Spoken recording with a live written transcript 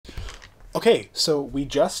Okay, so we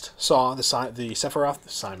just saw the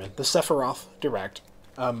Sephiroth Direct.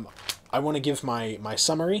 I want to give my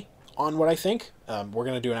summary on what I think. We're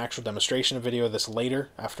going to do an actual demonstration video of this later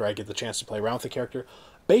after I get the chance to play around with the character.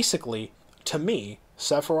 Basically, to me,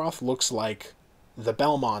 Sephiroth looks like the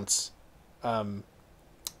Belmonts,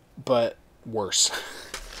 but worse.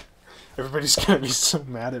 Everybody's gonna be so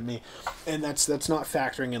mad at me, and that's not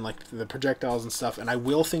factoring in like the projectiles and stuff. And I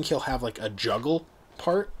will think he'll have like a juggle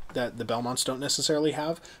part that the Belmonts don't necessarily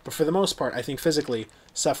have, but for the most part, I think physically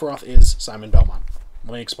Sephiroth is Simon Belmont.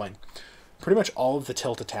 Let me explain. Pretty much all of the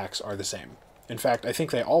tilt attacks are the same. In fact, I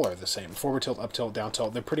think they all are the same. Forward tilt, up tilt, down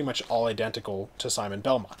tilt, they're pretty much all identical to Simon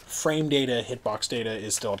Belmont. Frame data, hitbox data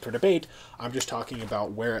is still up for debate. I'm just talking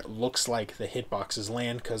about where it looks like the hitboxes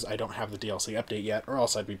land because I don't have the DLC update yet, or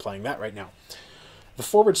else I'd be playing that right now. The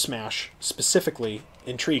forward smash specifically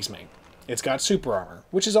intrigues me. It's got super armor,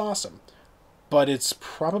 which is awesome, but it's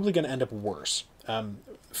probably going to end up worse.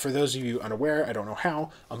 For those of you unaware, I don't know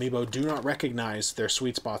how, Amiibo do not recognize their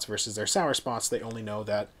sweet spots versus their sour spots. They only know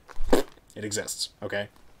that it exists, okay?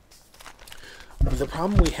 The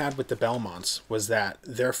problem we had with the Belmonts was that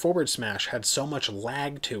their forward smash had so much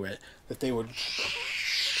lag to it that they would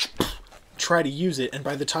try to use it, and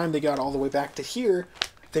by the time they got all the way back to here,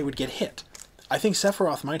 they would get hit. I think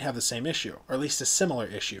Sephiroth might have the same issue, or at least a similar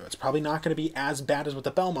issue. It's probably not going to be as bad as what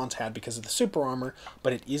the Belmonts had because of the super armor,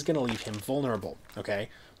 but it is going to leave him vulnerable, okay?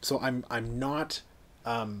 So I'm not...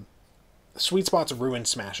 sweet spots ruin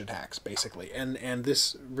smash attacks, basically, and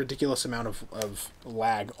this ridiculous amount of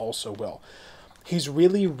lag also will. He's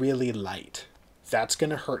really, really light. That's going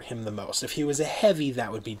to hurt him the most. If he was a heavy,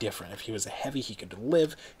 that would be different. If he was a heavy, he could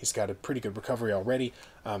live. He's got a pretty good recovery already.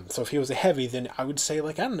 So if he was a heavy, then I would say,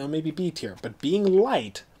 like, I don't know, maybe B tier. But being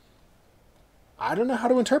light, I don't know how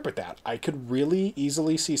to interpret that. I could really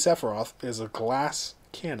easily see Sephiroth as a glass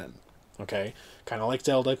cannon, okay? Kind of like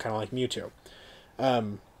Zelda, kind of like Mewtwo.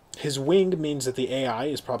 His wing means that the AI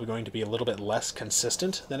is probably going to be a little bit less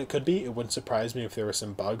consistent than it could be. It wouldn't surprise me if there were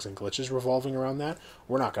some bugs and glitches revolving around that.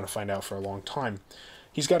 We're not going to find out for a long time.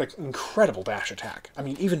 He's got an incredible dash attack. I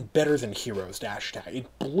mean, even better than Hero's dash attack.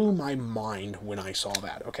 It blew my mind when I saw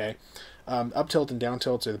that, okay? Up tilt and down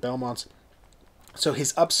tilts are the Belmonts. So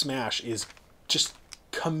his up smash is just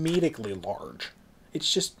comedically large.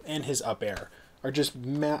 It's just, and his up air are just,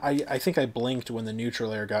 I think I blinked when the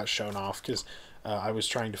neutral air got shown off because I was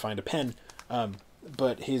trying to find a pen,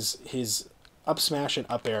 but his up smash and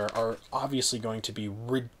up air are obviously going to be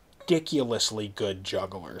ridiculously good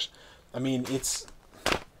jugglers. I mean,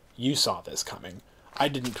 you saw this coming. I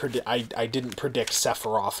didn't predict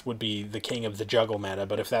Sephiroth would be the king of the juggle meta,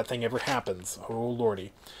 but if that thing ever happens, oh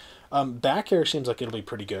lordy. Back air seems like it'll be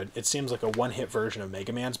pretty good. It seems like a one-hit version of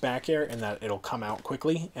Mega Man's back air in that it'll come out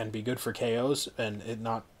quickly and be good for KOs, and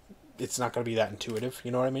it's not going to be that intuitive, you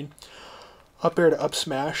know what I mean? Up air to up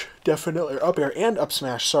smash, definitely, or up air and up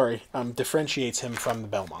smash, sorry, differentiates him from the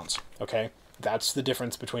Belmonts, okay? That's the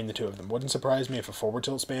difference between the two of them. Wouldn't surprise me if a forward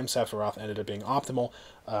tilt spam Sephiroth ended up being optimal,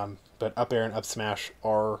 but up air and up smash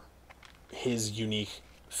are his unique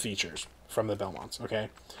features from the Belmonts, okay?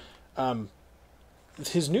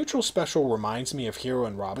 His neutral special reminds me of Hero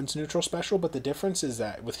and Robin's neutral special, but the difference is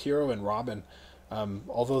that with Hero and Robin,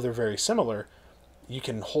 although they're very similar, you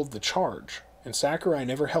can hold the charge. And Sakurai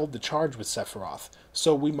never held the charge with Sephiroth.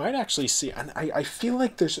 So we might actually see, and I feel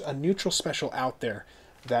like there's a neutral special out there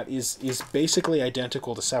that is basically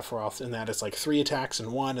identical to Sephiroth in that it's like 3 attacks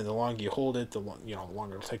in one, and the longer you hold it, the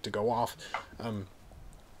longer it'll take to go off.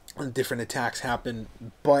 Different attacks happen,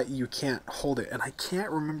 but you can't hold it. And I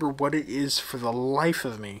can't remember what it is for the life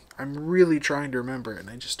of me. I'm really trying to remember it,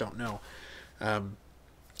 and I just don't know.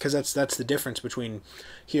 Because that's the difference between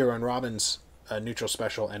Hero and Robin's neutral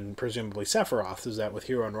special and presumably Sephiroth, is that with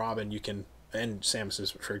Hero and Robin you can, and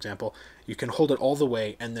Samus's for example, you can hold it all the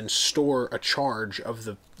way and then store a charge of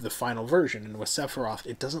the final version, and with Sephiroth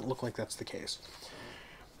it doesn't look like that's the case.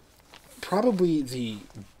 Probably the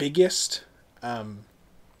biggest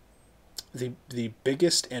the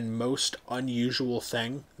biggest and most unusual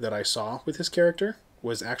thing that I saw with his character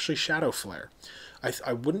was actually Shadow Flare.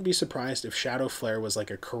 I wouldn't be surprised if Shadow Flare was like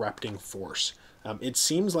a corrupting force. It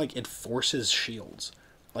seems like it forces shields.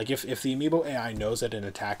 Like if the Amiibo AI knows that an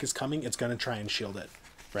attack is coming, it's going to try and shield it,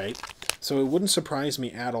 right? So it wouldn't surprise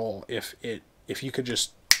me at all if you could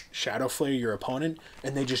just Shadow Flare your opponent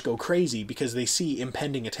and they just go crazy because they see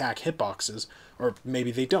impending attack hitboxes, or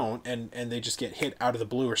maybe they don't, and they just get hit out of the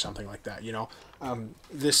blue or something like that, you know?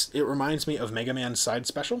 It reminds me of Mega Man's side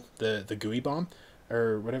special, the Gooey Bomb,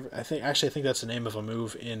 or whatever. I think that's the name of a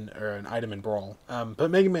move or an item in Brawl. But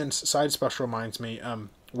Mega Man's side special reminds me,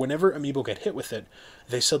 whenever Amiibo get hit with it,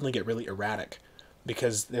 they suddenly get really erratic.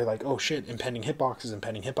 Because they're like, oh shit, impending hitboxes,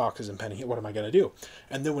 impending hitboxes, impending hit, what am I going to do?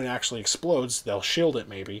 And then when it actually explodes, they'll shield it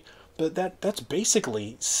maybe. But that's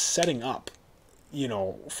basically setting up, you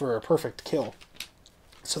know, for a perfect kill.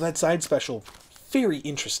 So that side special, very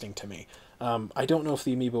interesting to me. I don't know if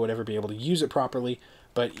the Amiibo would ever be able to use it properly,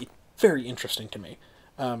 but very interesting to me.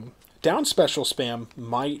 Down special spam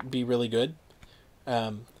might be really good.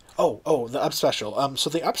 The up special.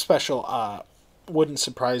 So the up special wouldn't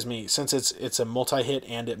surprise me, since it's a multi-hit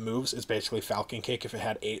and it moves. It's basically Falcon Kick if it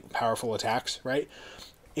had 8 powerful attacks, right?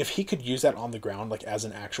 If he could use that on the ground, like as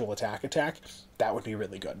an actual attack, that would be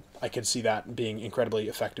really good. I could see that being incredibly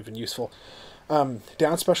effective and useful.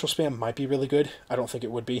 Down special spam might be really good. I don't think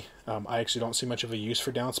it would be. I actually don't see much of a use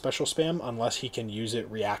for down special spam unless he can use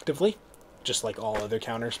it reactively, just like all other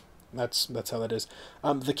counters. That's how that is.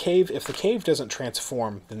 The cave, if the cave doesn't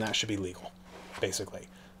transform, then that should be legal, basically.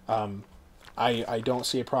 I don't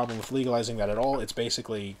see a problem with legalizing that at all. It's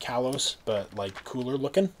basically Kalos, but like cooler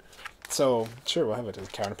looking. So sure, we'll have it as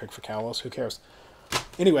a counter pick for Kalos. Who cares?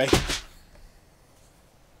 Anyway,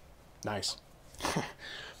 nice.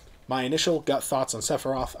 My initial gut thoughts on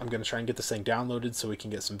Sephiroth. I'm going to try and get this thing downloaded so we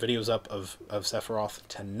can get some videos up of Sephiroth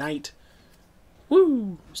tonight.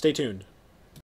 Woo! Stay tuned.